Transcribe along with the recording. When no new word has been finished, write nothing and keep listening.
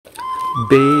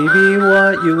Baby,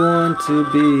 what you want to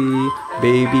be?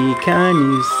 Baby, can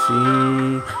you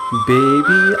see?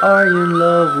 Baby, are you in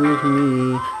love with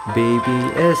me? Baby,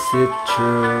 is it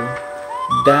true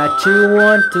that you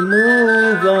want to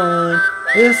move on?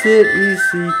 Is it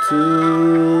easy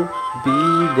to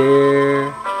be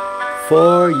there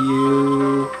for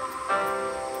you?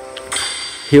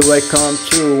 Here I come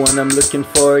true when I'm looking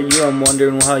for you. I'm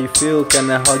wondering how you feel. Can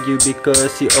I hug you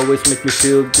because you always make me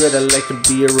feel good? I like to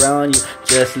be around you,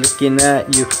 just looking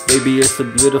at you. Baby, you're so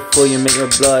beautiful. You make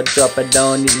my blood drop. I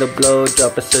don't need no blow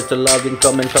drop. I search a loving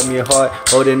coming from your heart,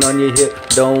 holding on your hip.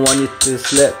 Don't want you to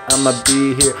slip. I'ma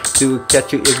be here to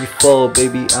catch you if you fall.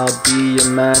 Baby, I'll be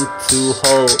your man to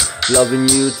hold. Loving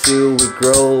you till we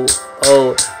grow.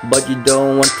 Oh, but you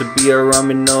don't want to be around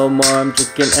me no more. I'm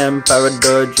drinking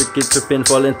Emperador, drinking, tripping,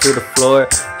 falling to the floor.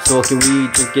 Smoking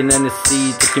weed, drinking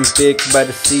Hennessy, taking pics by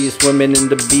the sea, swimming in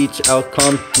the beach. I'll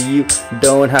come to you,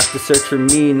 don't have to search for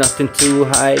me. Nothing too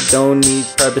high, don't need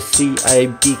privacy. I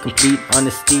be complete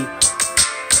honesty.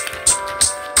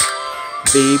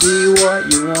 Baby, what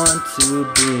you want to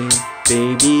be?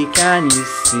 Baby, can you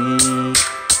see?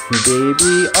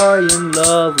 Baby, are you in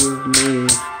love with me?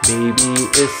 Baby,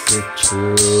 is it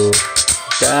true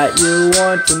that you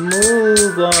want to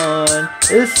move on?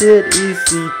 Is it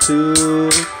easy to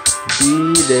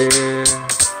be there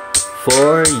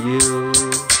for you?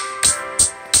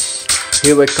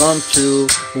 Here I come true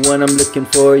when I'm looking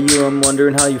for you. I'm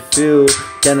wondering how you feel.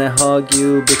 Can I hug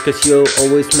you because you'll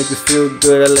always make me feel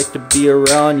good? I like to be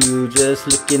around you, just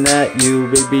looking at you.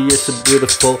 Baby, you're so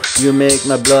beautiful. You make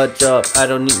my blood drop. I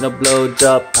don't need no blow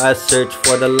job. I search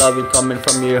for the loving coming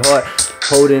from your heart,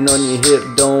 holding on your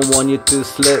hip. Don't want you to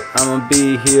slip. I'ma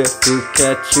be here to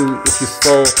catch you if you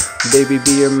fall. Baby,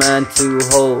 be your man to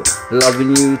hold.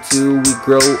 Loving you till we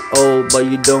grow old, but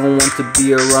you don't want to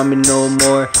be around me no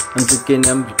more. I'm drinking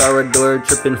Emperador,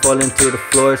 tripping, falling to the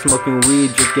floor, smoking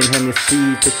weed, drinking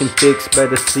Hennessy, taking pics by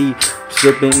the sea,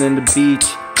 slipping in the beach.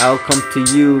 I'll come to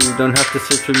you, don't have to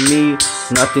search for me.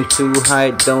 Nothing to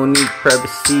hide, don't need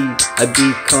privacy. I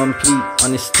be complete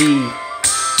honesty.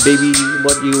 Baby,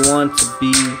 what you want to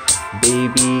be?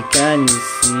 Baby, can you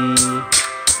see?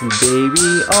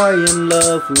 Baby, are you in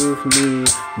love with me?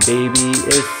 Baby,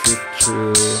 is it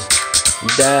true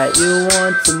that you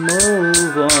want to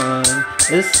move on?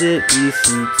 Is it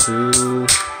easy to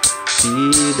be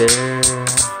there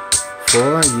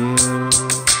for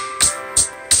you?